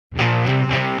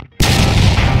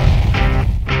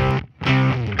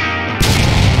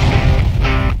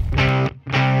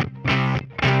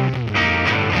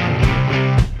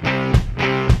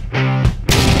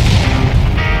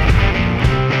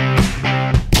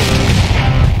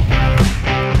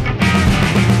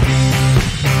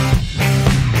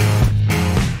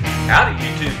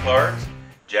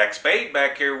Jack Spade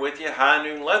back here with you, High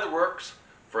Noon Leatherworks,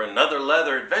 for another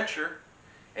leather adventure.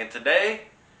 And today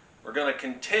we're going to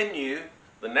continue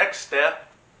the next step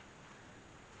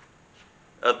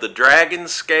of the Dragon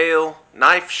Scale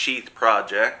Knife Sheath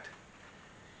project.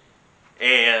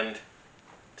 And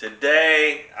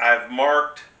today I've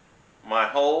marked my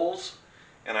holes,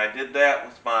 and I did that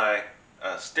with my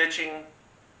stitching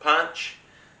punch.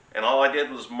 And all I did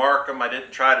was mark them. I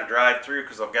didn't try to drive through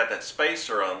because I've got that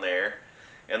spacer on there.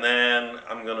 And then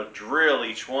I'm going to drill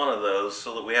each one of those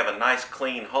so that we have a nice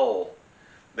clean hole.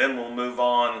 Then we'll move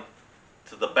on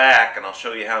to the back and I'll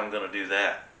show you how I'm going to do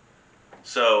that.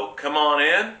 So come on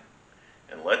in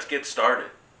and let's get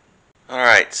started.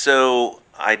 Alright, so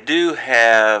I do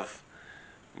have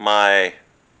my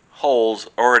holes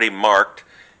already marked,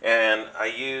 and I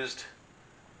used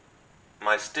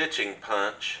my stitching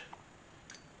punch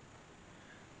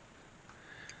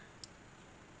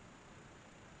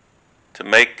to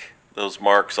make those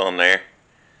marks on there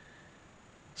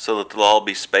so that they'll all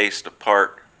be spaced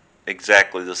apart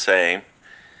exactly the same.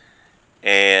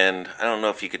 And I don't know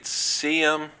if you could see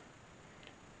them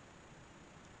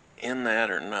in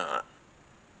that or not.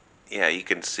 Yeah, you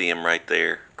can see them right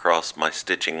there across my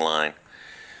stitching line.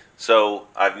 So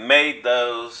I've made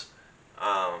those,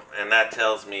 and that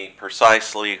tells me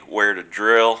precisely where to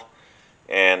drill,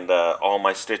 and all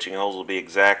my stitching holes will be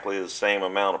exactly the same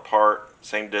amount apart,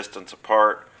 same distance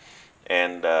apart,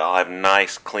 and I'll have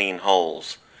nice clean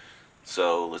holes.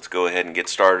 So let's go ahead and get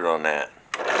started on that.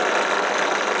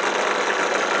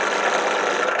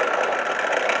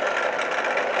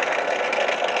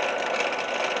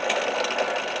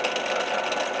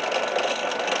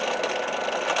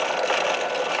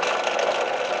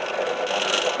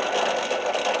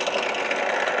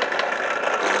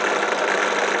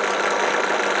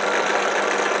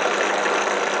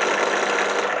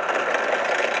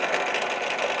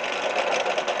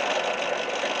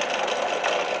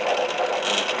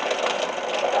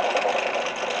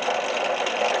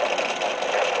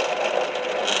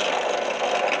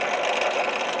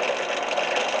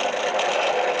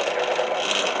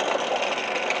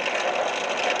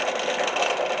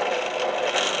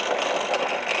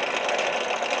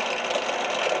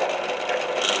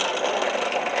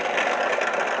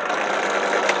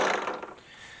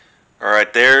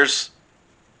 Alright, there's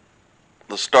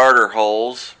the starter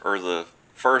holes, or the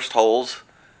first holes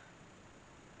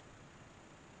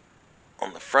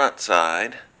on the front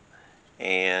side,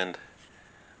 and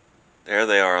there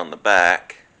they are on the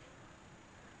back.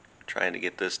 I'm trying to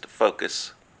get this to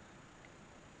focus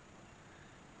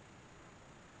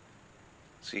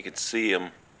so you can see them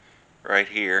right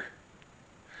here.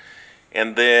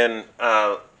 And then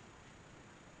the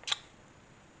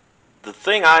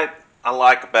thing I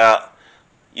like about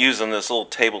using this little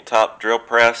tabletop drill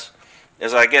press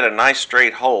is I get a nice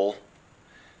straight hole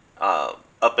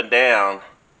up and down,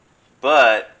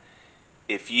 but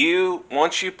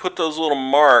once you put those little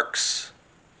marks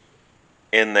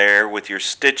in there with your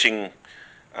stitching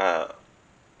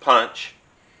punch,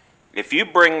 if you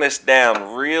bring this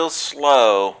down real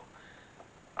slow,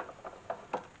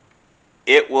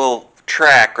 it will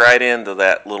track right into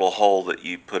that little hole that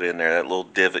you put in there, that little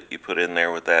divot you put in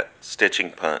there with that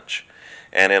stitching punch,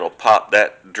 and it'll pop,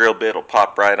 that drill bit will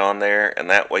pop right on there, and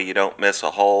that way you don't miss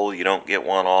a hole, you don't get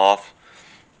one off.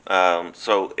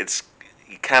 So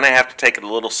you kind of have to take it a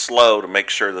little slow to make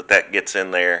sure that that gets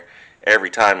in there every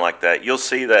time like that. You'll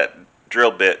see that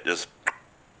drill bit just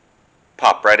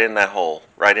pop right in that hole,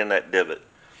 right in that divot.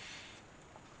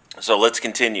 So let's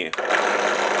continue.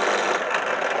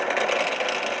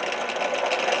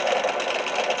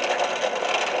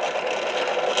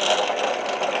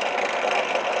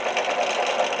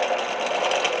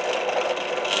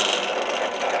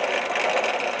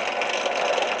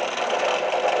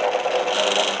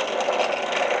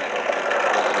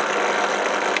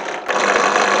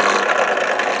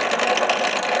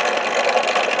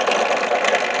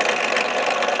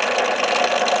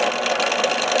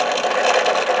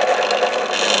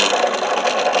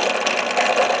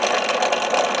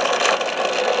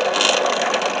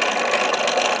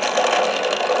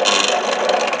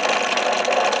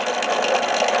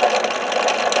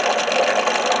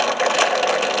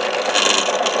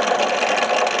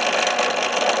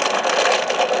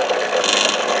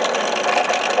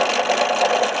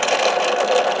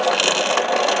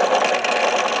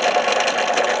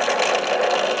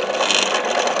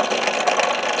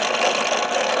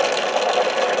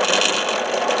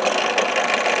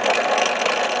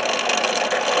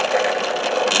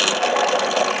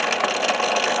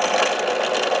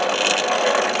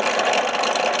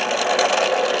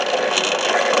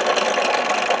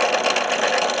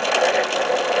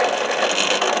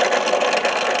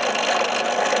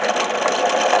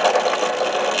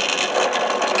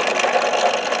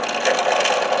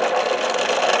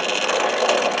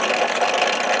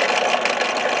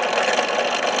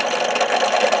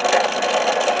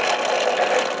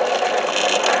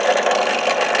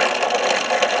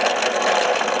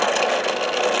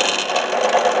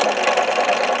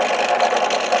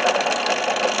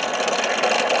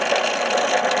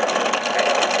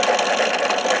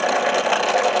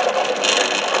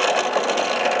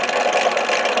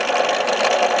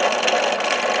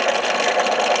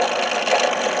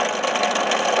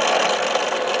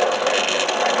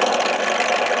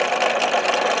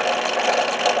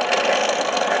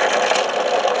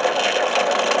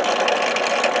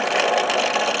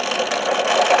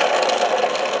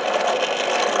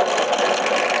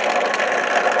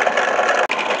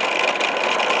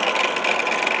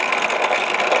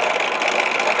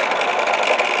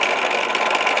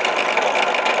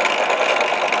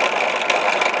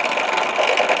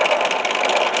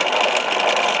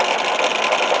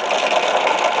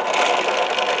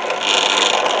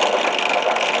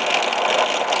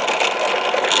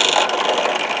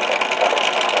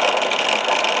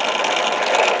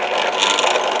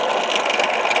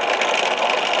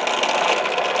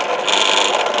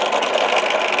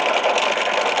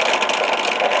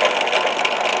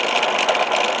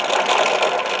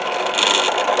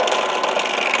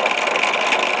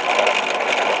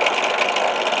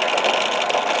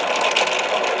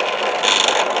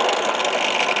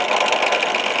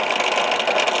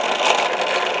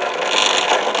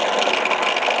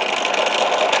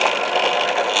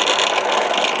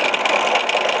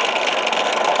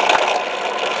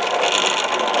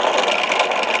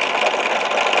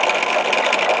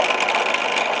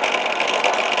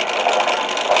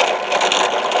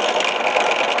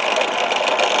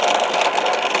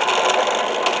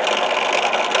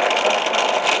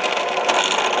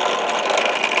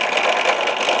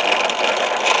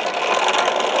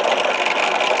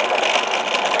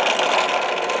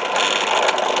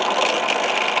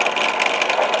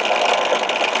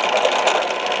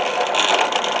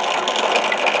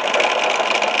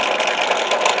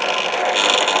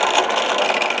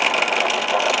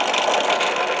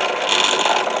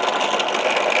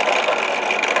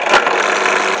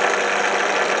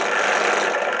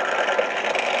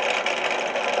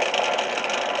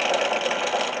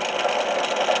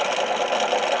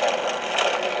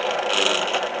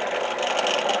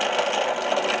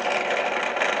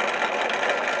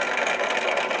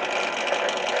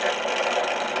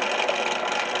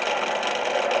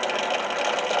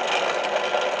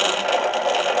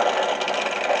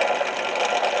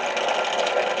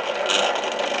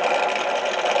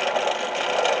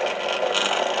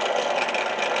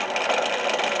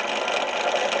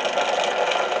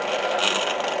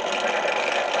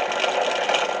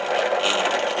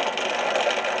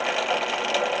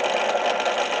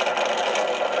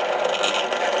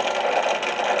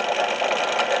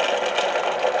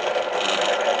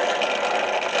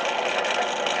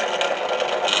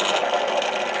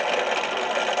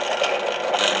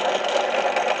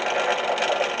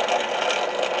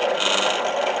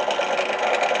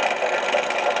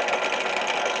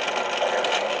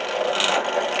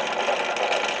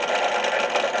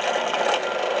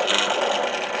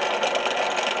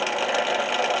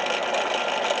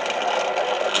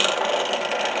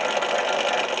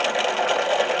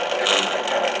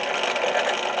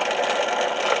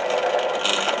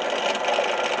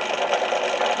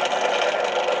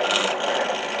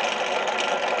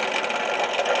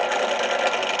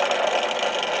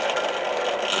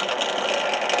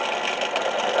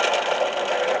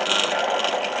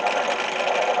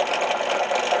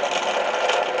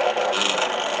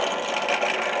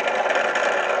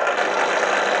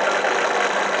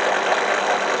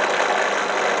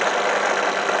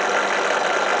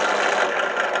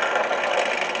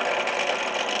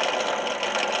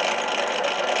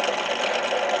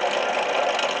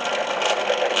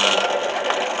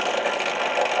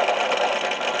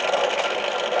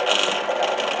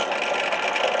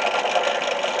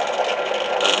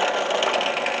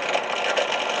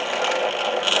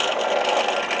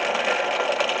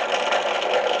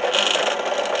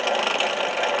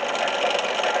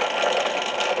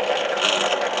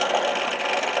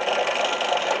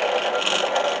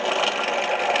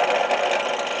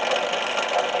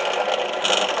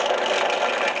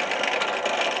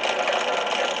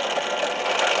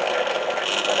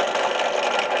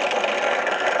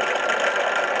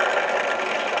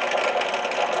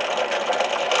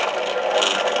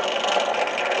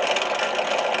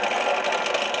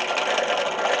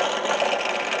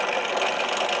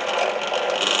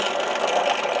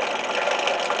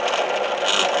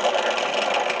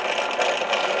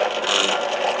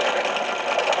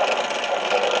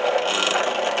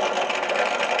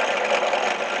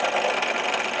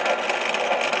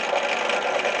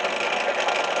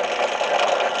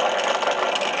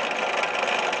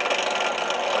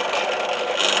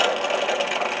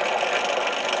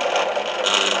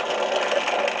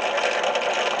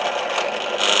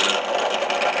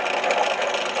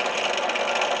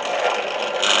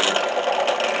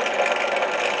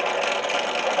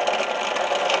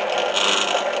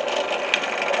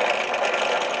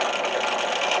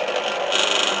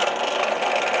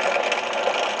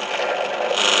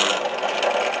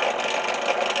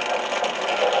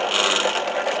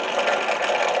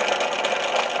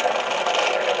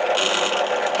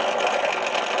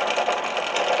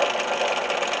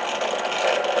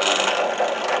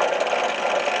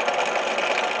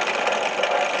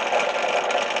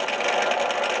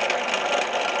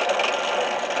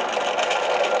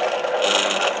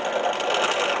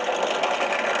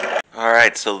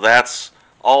 Alright, so that's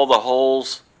all the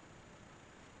holes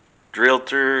drilled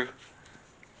through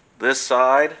this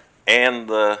side and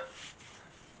the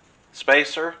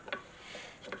spacer.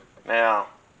 Now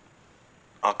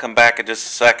I'll come back in just a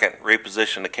second,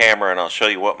 reposition the camera, and I'll show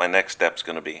you what my next step's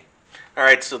going to be.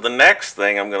 Alright, so the next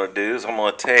thing I'm going to do is I'm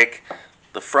going to take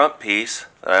the front piece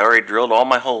that I already drilled all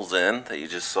my holes in that you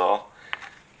just saw,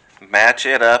 match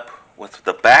it up with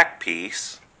the back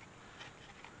piece,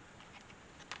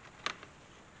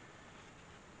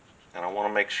 and I want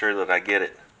to make sure that I get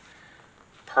it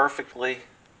perfectly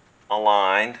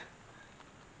aligned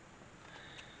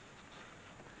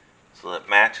so that it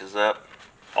matches up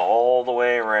all the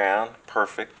way around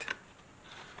perfect.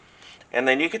 And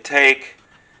then you could take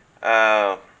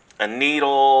a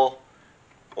needle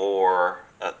or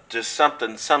just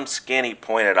some skinny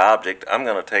pointed object. I'm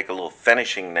going to take a little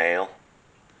finishing nail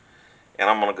and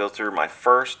I'm going to go through my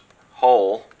first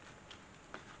hole,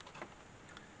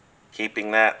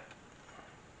 keeping that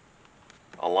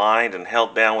aligned and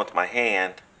held down with my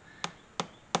hand,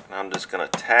 and I'm just going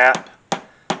to tap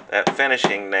that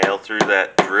finishing nail through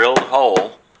that drilled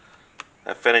hole.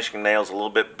 That finishing nail is a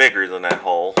little bit bigger than that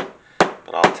hole,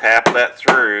 but I'll tap that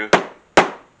through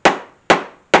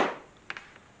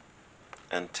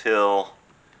until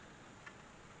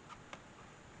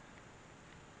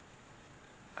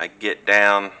I get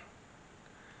down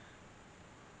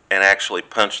and actually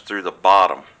punch through the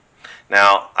bottom.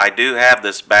 Now I do have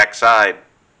this back side,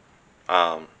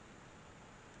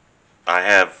 I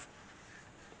have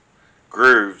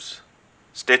grooves,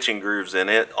 stitching grooves in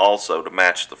it also to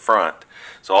match the front.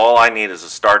 So all I need is a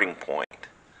starting point.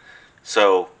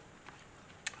 So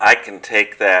I can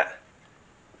take that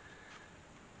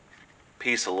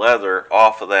piece of leather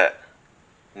off of that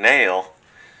nail,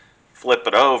 flip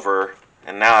it over,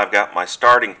 and now I've got my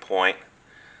starting point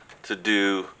to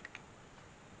do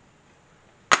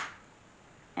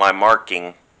my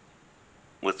marking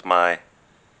with my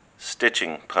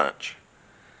stitching punch.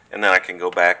 And then I can go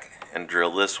back and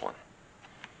drill this one.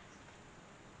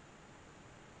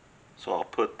 So I'll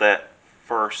put that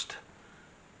first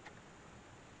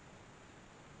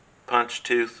punch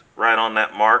tooth right on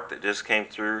that mark that just came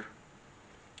through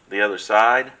the other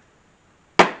side.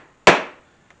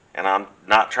 And I'm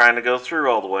not trying to go through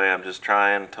all the way, I'm just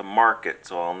trying to mark it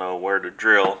so I'll know where to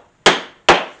drill.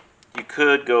 You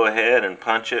could go ahead and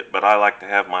punch it, but I like to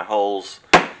have my holes,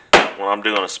 when I'm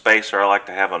doing a spacer, I like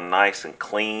to have them nice and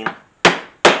clean,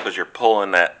 because you're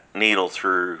pulling that needle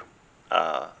through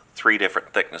 3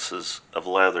 different thicknesses of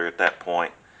leather at that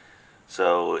point.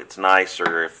 So it's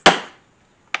nicer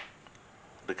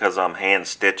because I'm hand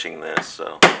stitching this.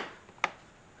 So,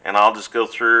 and I'll just go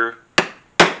through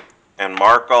and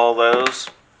mark all those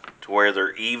to where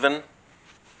they're even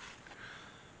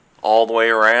all the way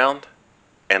around,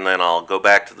 and then I'll go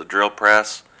back to the drill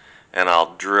press and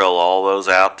I'll drill all those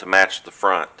out to match the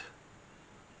front.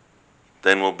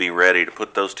 Then we'll be ready to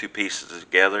put those 2 pieces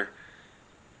together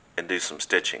and do some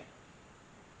stitching.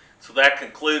 So that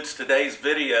concludes today's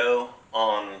video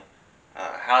on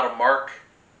how to mark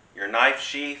your knife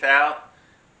sheath out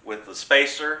with the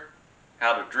spacer,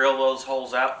 how to drill those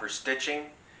holes out for stitching,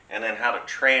 and then how to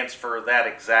transfer that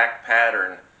exact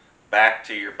pattern back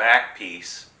to your back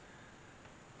piece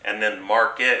and then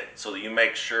mark it so that you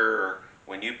make sure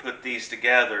when you put these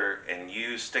together and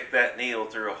you stick that needle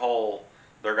through a hole,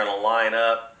 they're going to line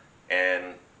up, and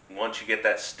once you get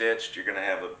that stitched, you're going to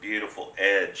have a beautiful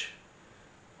edge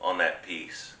on that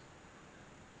piece.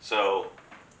 So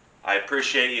I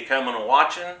appreciate you coming and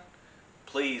watching.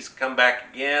 Please come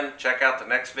back again, check out the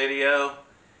next video,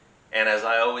 and as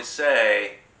I always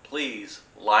say, please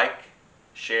like,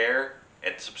 share,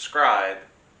 and subscribe,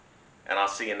 and I'll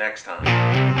see you next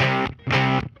time.